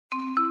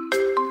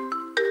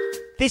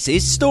This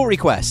is Story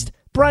Quest,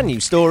 brand new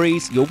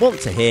stories you'll want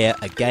to hear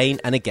again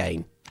and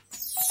again.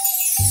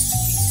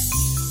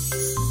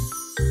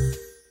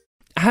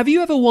 Have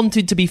you ever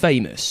wanted to be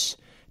famous?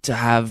 To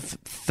have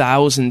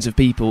thousands of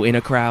people in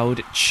a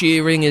crowd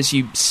cheering as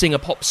you sing a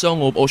pop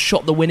song or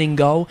shot the winning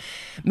goal?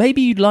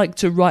 Maybe you'd like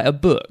to write a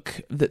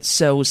book that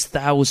sells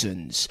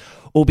thousands,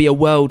 or be a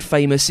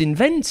world-famous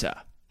inventor.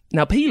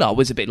 Now, Pilar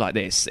was a bit like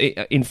this.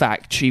 In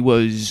fact, she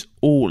was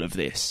all of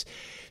this.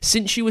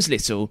 Since she was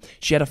little,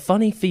 she had a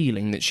funny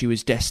feeling that she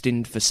was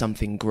destined for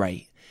something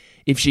great.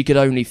 If she could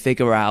only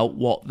figure out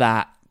what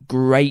that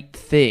great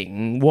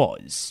thing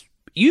was.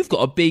 "You've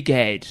got a big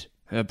head,"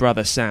 her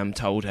brother Sam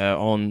told her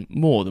on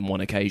more than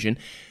one occasion.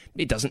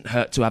 "It doesn't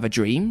hurt to have a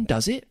dream,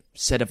 does it?"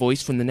 said a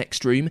voice from the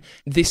next room.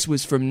 This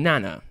was from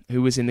Nana,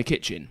 who was in the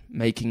kitchen,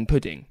 making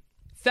pudding.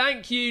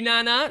 "Thank you,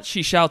 Nana,"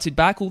 she shouted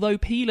back, although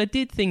Pilar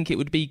did think it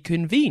would be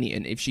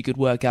convenient if she could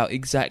work out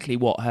exactly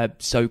what her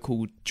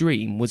so-called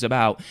dream was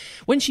about.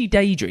 When she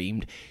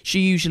daydreamed,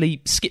 she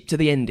usually skipped to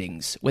the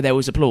endings, where there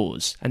was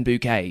applause and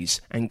bouquets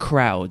and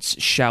crowds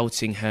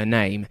shouting her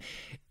name.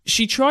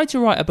 She tried to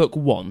write a book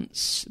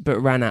once,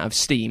 but ran out of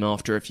steam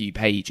after a few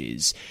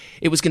pages.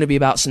 It was going to be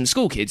about some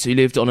school kids who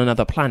lived on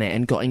another planet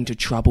and got into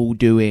trouble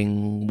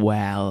doing,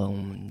 well,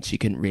 she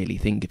couldn't really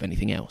think of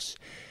anything else.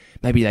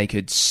 Maybe they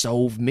could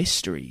solve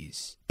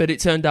mysteries. But it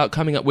turned out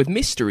coming up with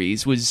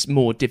mysteries was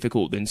more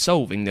difficult than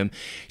solving them.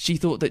 She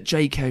thought that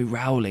J.K.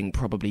 Rowling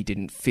probably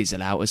didn't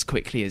fizzle out as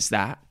quickly as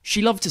that.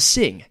 She loved to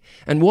sing,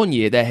 and one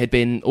year there had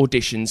been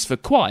auditions for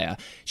choir.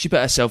 She put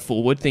herself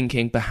forward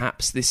thinking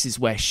perhaps this is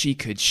where she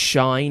could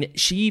shine.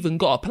 She even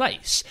got a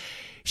place.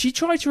 She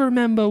tried to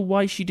remember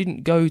why she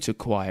didn't go to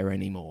choir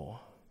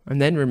anymore,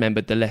 and then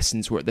remembered the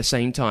lessons were at the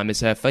same time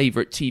as her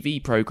favourite TV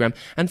programme,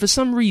 and for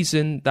some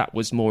reason that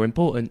was more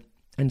important.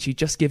 And she'd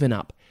just given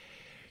up.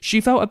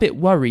 She felt a bit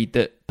worried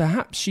that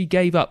perhaps she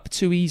gave up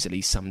too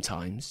easily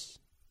sometimes.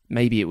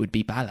 Maybe it would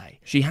be ballet.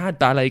 She had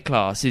ballet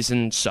classes,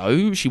 and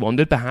so she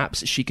wondered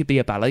perhaps she could be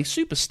a ballet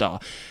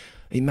superstar.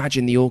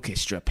 Imagine the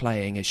orchestra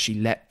playing as she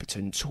leapt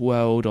and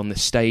twirled on the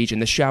stage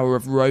and the shower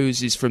of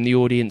roses from the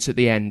audience at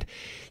the end.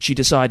 She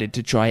decided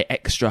to try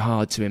extra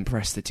hard to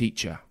impress the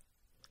teacher.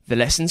 The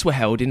lessons were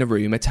held in a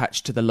room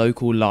attached to the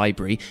local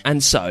library,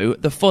 and so,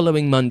 the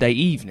following Monday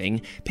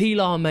evening,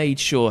 Pilar made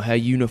sure her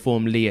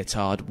uniform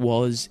leotard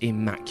was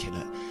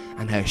immaculate,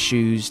 and her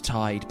shoes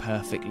tied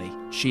perfectly.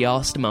 She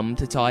asked Mum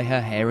to tie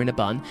her hair in a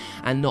bun,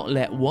 and not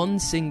let one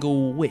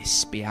single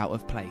wisp be out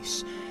of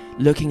place.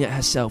 Looking at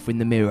herself in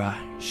the mirror,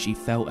 she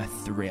felt a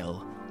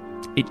thrill.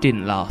 It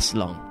didn't last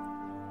long.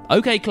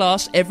 "Okay,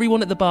 class,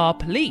 everyone at the bar,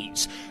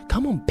 please.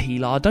 Come on,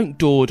 Pilar, don't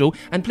dawdle.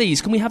 And please,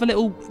 can we have a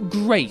little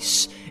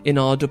grace in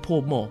our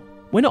deportment?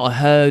 We're not a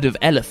herd of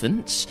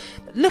elephants.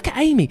 Look at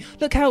Amy.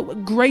 Look how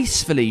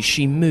gracefully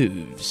she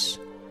moves."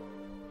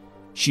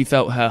 She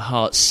felt her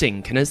heart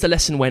sink, and as the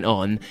lesson went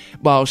on,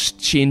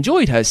 whilst she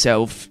enjoyed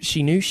herself,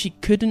 she knew she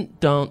couldn't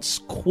dance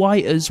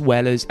quite as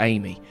well as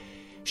Amy.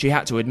 She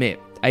had to admit,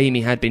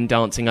 Amy had been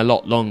dancing a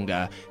lot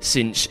longer,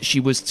 since she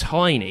was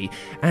tiny,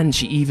 and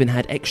she even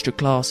had extra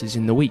classes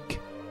in the week.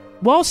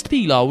 Whilst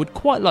Pilar would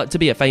quite like to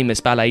be a famous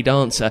ballet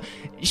dancer,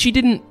 she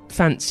didn't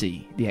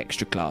fancy the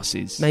extra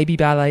classes. Maybe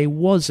ballet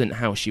wasn't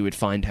how she would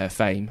find her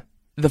fame.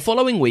 The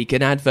following week,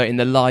 an advert in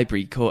the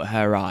library caught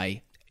her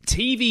eye.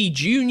 "TV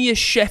Junior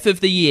Chef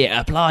of the Year,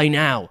 apply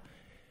now."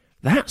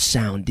 That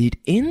sounded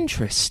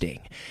interesting,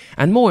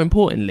 and more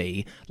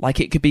importantly,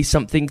 like it could be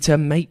something to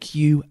make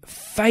you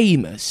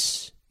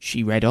famous.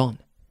 She read on.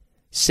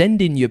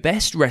 "Send in your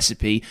best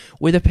recipe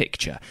with a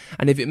picture,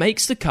 and if it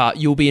makes the cut,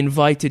 you'll be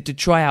invited to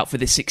try out for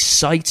this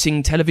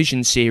exciting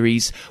television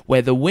series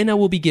where the winner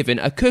will be given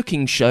a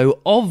cooking show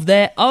of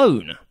their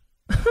own."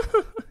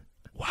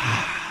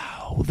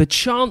 Wow, the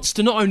chance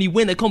to not only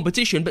win a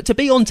competition, but to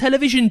be on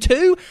television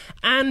too,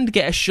 and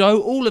get a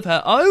show all of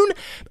her own?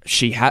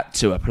 She had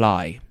to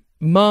apply.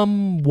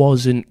 Mum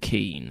wasn't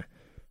keen.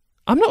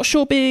 "I'm not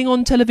sure being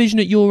on television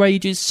at your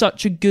age is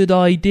such a good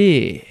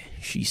idea,"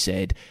 she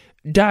said.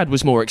 Dad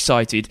was more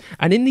excited,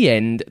 and in the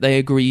end they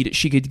agreed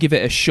she could give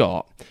it a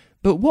shot.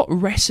 But what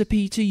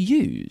recipe to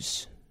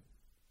use?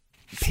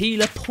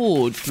 Pilar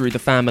poured through the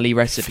family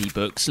recipe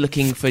books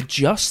looking for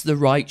just the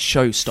right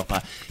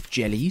showstopper.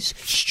 Jellies,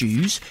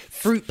 stews,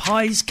 fruit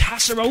pies,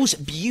 casseroles,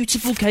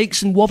 beautiful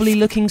cakes and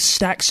wobbly-looking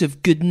stacks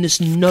of goodness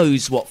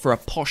knows what for a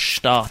posh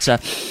starter.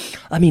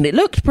 I mean, it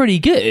looked pretty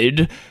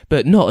good,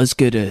 but not as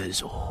good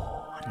as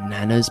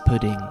Nana's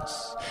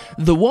puddings.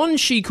 The one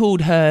she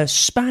called her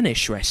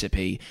Spanish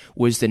recipe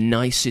was the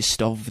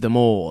nicest of them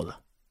all.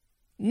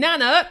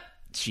 "Nana,"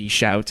 she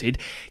shouted,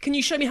 "can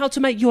you show me how to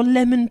make your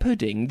lemon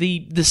pudding?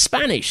 The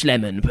Spanish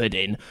lemon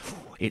pudding.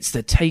 It's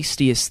the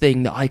tastiest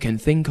thing that I can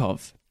think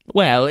of."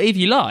 "Well, if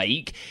you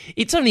like.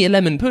 It's only a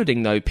lemon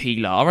pudding though,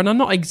 Pilar, and I'm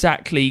not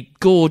exactly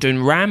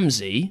Gordon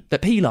Ramsay."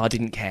 But Pilar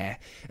didn't care,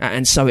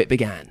 and so it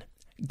began.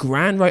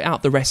 Gran wrote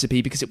out the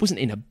recipe because it wasn't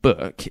in a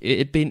book, it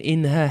had been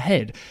in her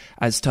head,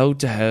 as told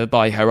to her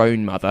by her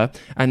own mother,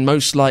 and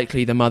most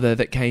likely the mother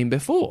that came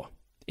before.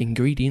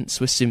 Ingredients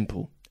were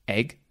simple: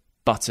 egg,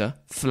 butter,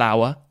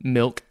 flour,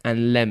 milk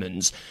and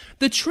lemons.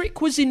 The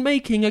trick was in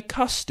making a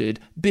custard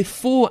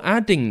before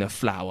adding the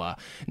flour,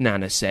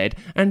 Nana said,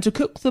 and to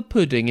cook the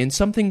pudding in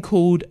something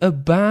called a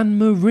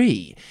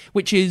bain-marie,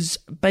 which is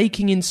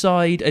baking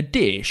a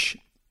dish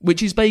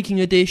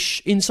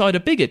inside a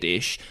bigger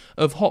dish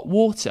of hot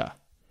water.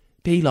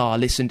 Pilar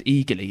listened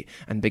eagerly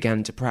and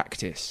began to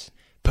practice.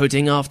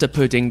 Pudding after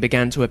pudding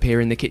began to appear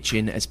in the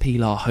kitchen as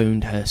Pilar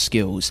honed her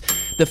skills.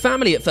 The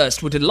family at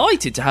first were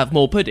delighted to have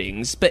more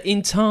puddings, but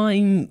in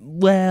time,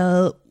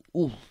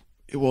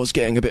 it was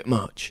getting a bit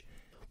much.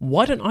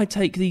 "Why don't I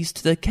take these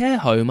to the care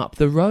home up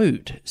the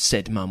road?"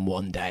 said Mum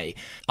one day.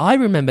 "I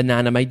remember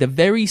Nana made the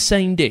very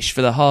same dish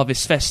for the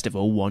Harvest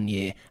Festival one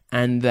year,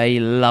 and they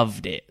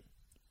loved it."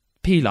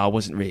 Pilar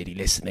wasn't really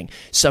listening,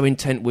 so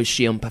intent was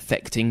she on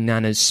perfecting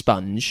Nana's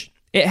sponge.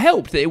 It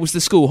helped that it was the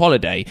school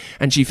holiday,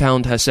 and she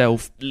found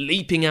herself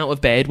leaping out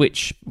of bed,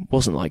 which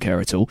wasn't like her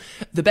at all,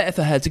 the better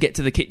for her to get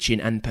to the kitchen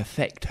and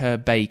perfect her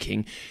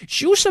baking.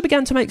 She also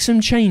began to make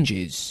some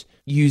changes,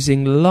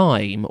 using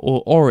lime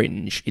or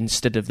orange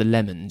instead of the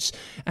lemons,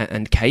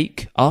 and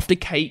cake after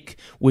cake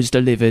was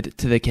delivered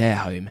to the care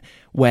home,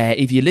 where,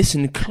 if you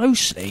listened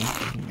closely,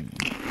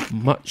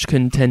 much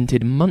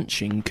contented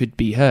munching could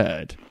be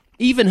heard.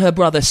 Even her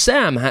brother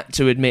Sam had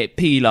to admit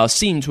Pilar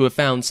seemed to have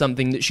found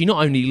something that she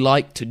not only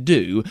liked to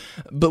do,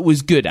 but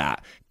was good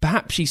at.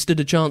 Perhaps she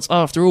stood a chance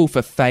after all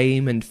for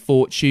fame and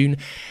fortune.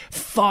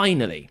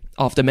 Finally,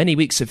 after many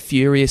weeks of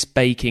furious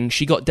baking,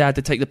 she got Dad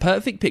to take the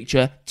perfect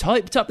picture,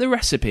 typed up the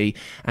recipe,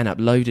 and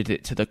uploaded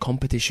it to the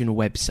competition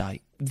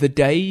website. The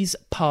days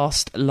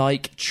passed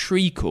like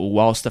treacle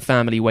whilst the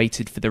family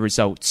waited for the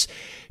results.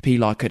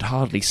 Pilar could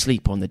hardly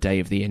sleep on the day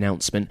of the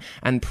announcement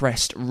and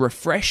pressed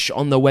refresh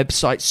on the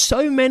website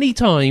so many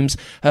times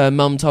her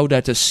mum told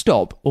her to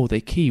stop or the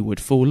key would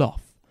fall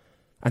off.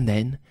 And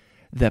then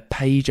the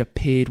page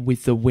appeared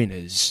with the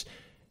winners.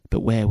 But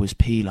where was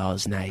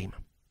Pilar's name?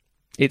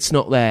 "It's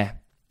not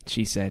there,"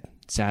 she said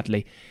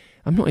sadly.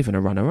 "I'm not even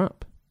a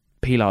runner-up."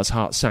 Pilar's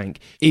heart sank.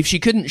 If she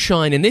couldn't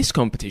shine in this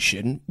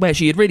competition, where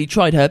she had really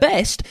tried her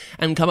best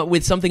and come up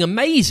with something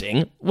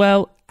amazing,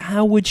 well,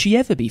 how would she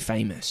ever be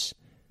famous?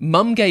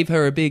 Mum gave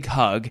her a big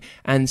hug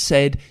and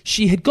said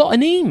she had got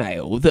an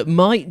email that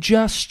might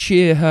just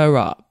cheer her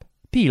up.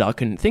 Pilar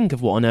couldn't think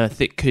of what on earth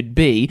it could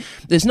be.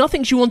 There's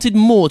nothing she wanted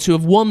more to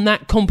have won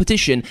that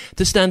competition,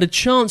 to stand a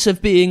chance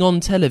of being on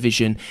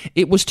television.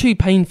 It was too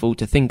painful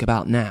to think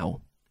about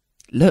now.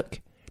 "Look,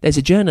 there's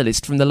a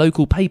journalist from the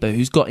local paper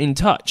who's got in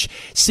touch.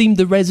 Seemed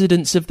the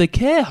residents of the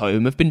care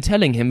home have been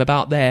telling him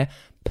about their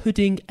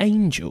pudding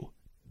angel."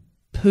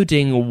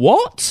 "Pudding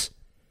what?"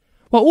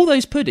 "Well, all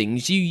those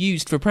puddings you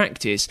used for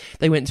practice,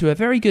 they went to a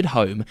very good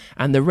home,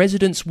 and the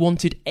residents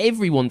wanted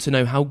everyone to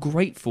know how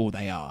grateful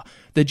they are.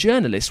 The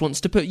journalist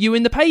wants to put you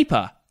in the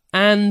paper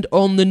and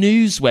on the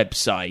news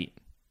website."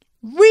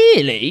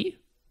 "Really?"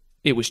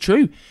 It was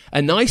true. A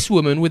nice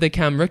woman with a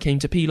camera came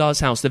to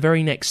Pilar's house the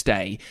very next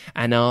day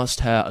and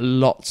asked her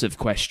lots of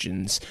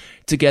questions.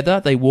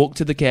 Together they walked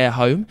to the care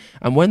home,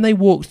 and when they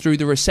walked through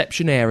the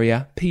reception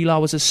area,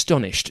 Pilar was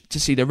astonished to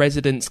see the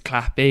residents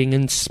clapping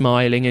and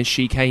smiling as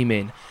she came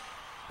in.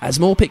 As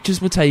more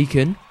pictures were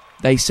taken,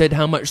 they said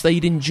how much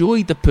they'd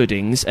enjoyed the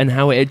puddings and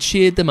how it had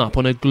cheered them up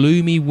on a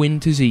gloomy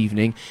winter's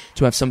evening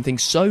to have something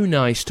so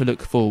nice to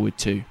look forward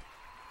to.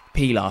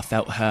 Pilar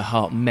felt her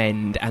heart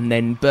mend and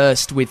then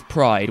burst with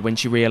pride when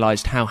she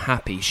realised how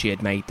happy she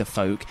had made the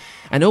folk,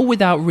 and all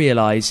without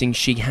realising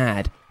she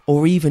had,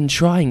 or even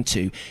trying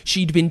to.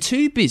 She'd been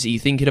too busy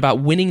thinking about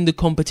winning the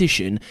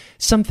competition,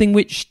 something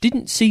which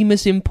didn't seem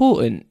as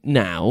important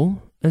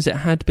now as it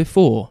had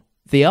before.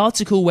 The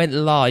article went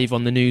live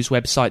on the news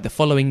website the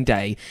following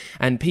day,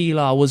 and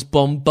Pilar was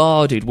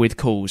bombarded with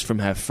calls from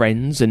her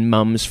friends and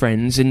Mum's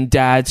friends and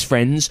Dad's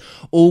friends,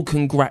 all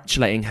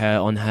congratulating her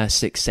on her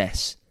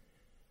success.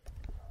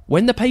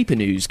 When the paper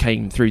news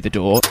came through the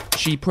door,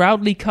 she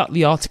proudly cut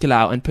the article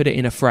out and put it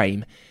in a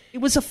frame.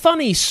 It was a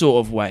funny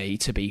sort of way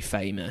to be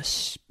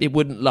famous. It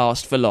wouldn't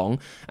last for long,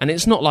 and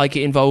it's not like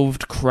it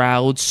involved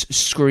crowds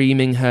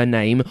screaming her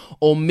name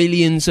or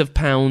millions of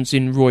pounds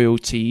in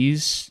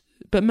royalties,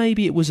 but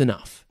maybe it was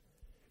enough.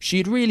 She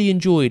had really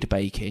enjoyed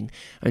baking,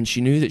 and she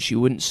knew that she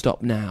wouldn't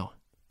stop now.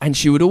 And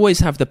she would always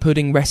have the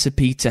pudding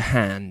recipe to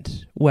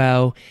hand.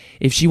 Well,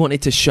 if she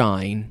wanted to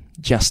shine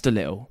just a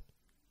little.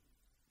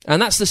 And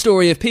that's the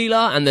story of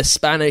Pilar and the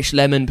Spanish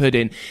lemon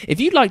pudding. If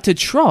you'd like to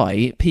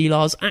try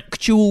Pilar's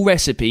actual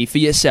recipe for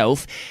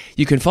yourself,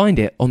 you can find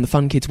it on the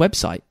Fun Kids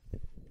website.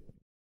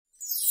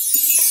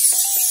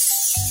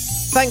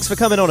 Thanks for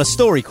coming on a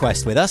story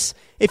quest with us.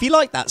 If you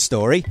like that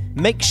story,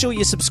 make sure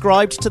you're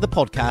subscribed to the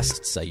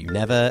podcast so you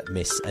never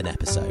miss an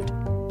episode.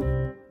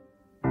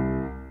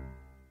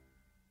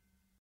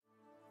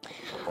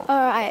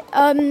 Alright,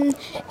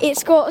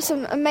 it's got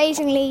some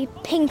amazingly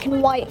pink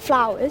and white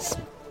flowers.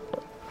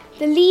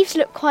 The leaves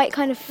look quite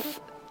kind of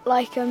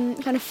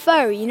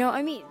furry, you know what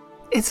I mean?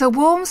 It's a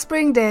warm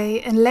spring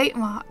day in late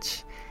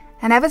March,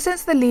 and ever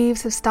since the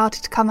leaves have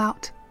started to come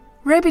out,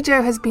 Ruby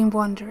Jo has been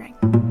wondering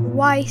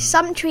why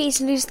some trees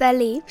lose their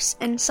leaves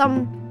and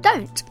some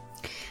don't.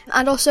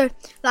 And also,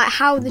 like,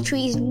 how the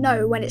trees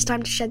know when it's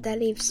time to shed their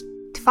leaves.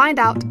 To find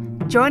out,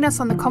 join us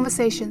on the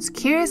Conversations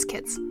Curious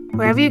Kids,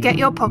 wherever you get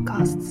your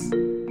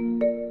podcasts.